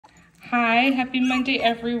Hi, happy Monday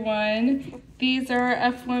everyone. These are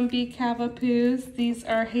F1B Cavapoos. These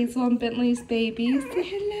are Hazel and Bentley's babies. Say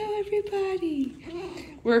hello everybody.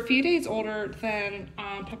 We're a few days older than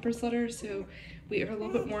Pepper's litter, so we are a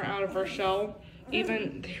little bit more out of our shell.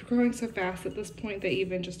 Even they're growing so fast at this point that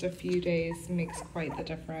even just a few days makes quite the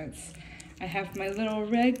difference. I have my little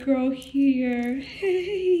red girl here.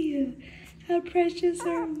 Hey, how precious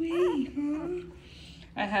are we, huh?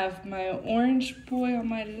 I have my orange boy on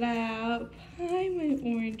my lap. Hi, my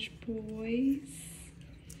orange boys.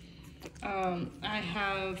 I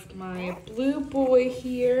have my blue boy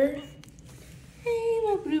here. Hey,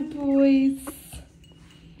 my blue boys.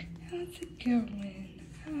 How's it going?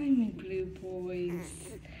 Hi, my blue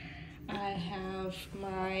boys. I have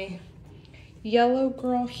my yellow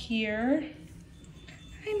girl here.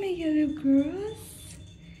 Hi, my yellow girls.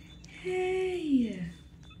 Hey.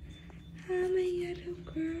 Hi, my yellow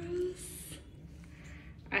girls.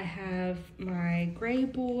 I have my gray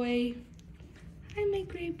boy. Hi, my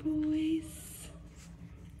gray boys.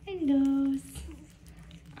 Hello.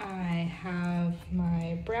 I have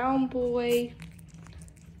my brown boy.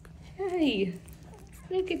 Hey,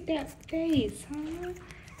 look at that face, huh?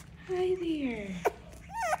 Hi there.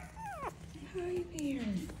 Hi there.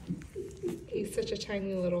 He's such a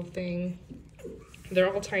tiny little thing.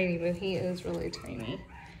 They're all tiny, but he is really tiny.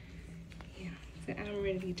 The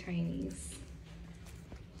already tinies.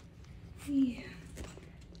 Yeah,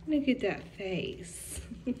 look at that face.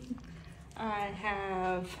 I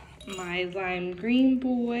have my lime green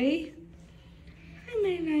boy. Hi,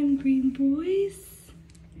 my lime green boys.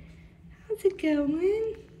 How's it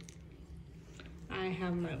going? I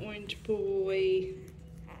have my orange boy.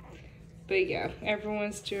 But yeah,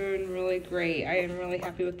 everyone's doing really great. I am really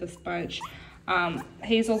happy with this bunch.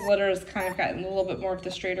 Hazel's litter has kind of gotten a little bit more of the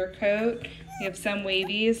straighter coat. We have some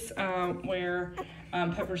wavies where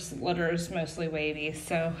Pepper's litter is mostly wavy.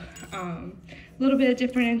 So a little bit of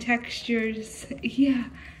different in textures. Yeah,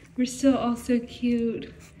 we're still all so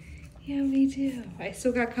cute. Yeah, we do. I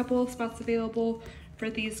still got a couple of spots available for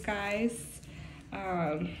these guys.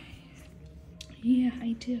 Yeah,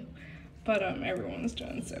 I do. But everyone's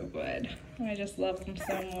doing so good. I just love them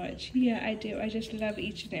so much. Yeah, I do. I just love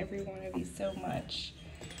each and every one of you so much.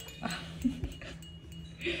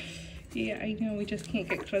 Yeah, I know we just can't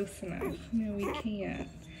get close enough. No, we can't.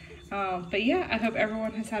 But yeah, I hope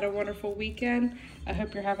everyone has had a wonderful weekend. I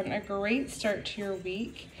hope you're having a great start to your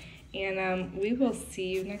week. And we will see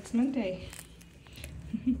you next Monday.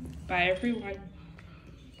 Bye, everyone.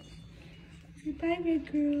 Bye,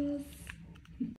 red girls.